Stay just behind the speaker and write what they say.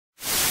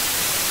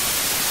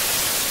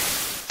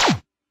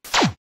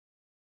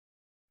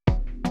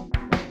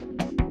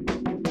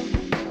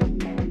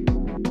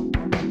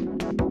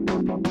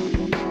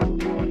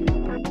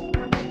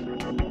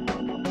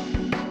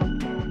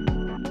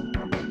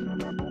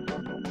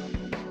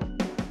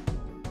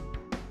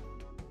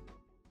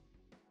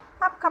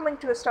upcoming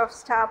twist of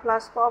Star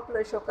Plus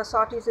popular show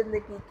Kasauti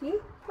Zindagi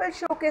will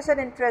showcase an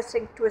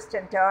interesting twist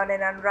and turn in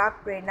Anurag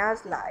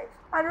Prerna's life.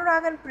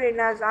 Anurag and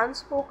Prerna's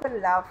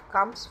unspoken love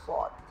comes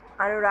forth.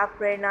 Anurag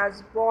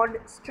Prerna's bond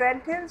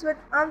strengthens with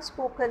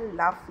unspoken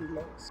love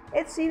feelings.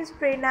 It seems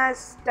Prerna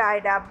is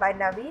tied up by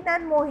Naveen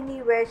and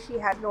Mohini, where she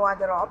had no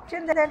other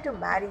option than to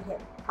marry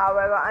him.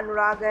 However,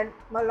 Anurag and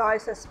Malloy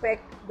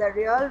suspect the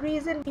real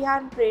reason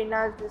behind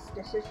Prerna's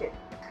decision.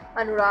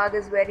 Anurag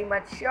is very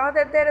much sure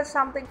that there is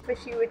something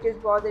fishy which is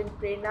bothering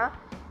Prerna,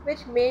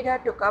 which made her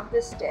took up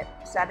this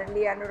step.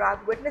 Suddenly,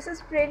 Anurag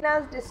witnesses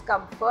Prerna's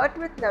discomfort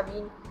with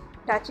Naveen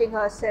touching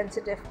her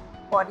sensitive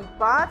body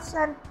parts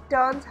and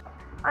turns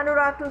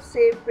Anurag to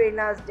save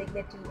Prerna's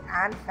dignity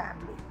and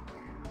family.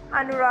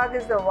 Anurag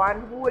is the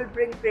one who will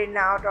bring Prerna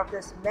out of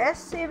this mess,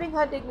 saving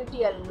her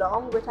dignity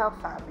along with her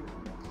family.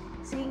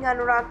 Seeing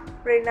Anurag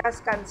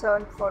Prerna's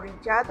concern for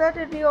each other,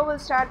 the duo will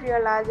start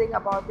realizing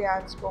about their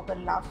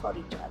unspoken love for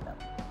each other.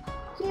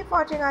 Keep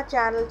watching our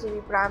channel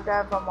TV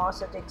Primetime for more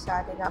such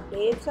exciting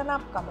updates and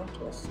upcoming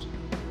twists.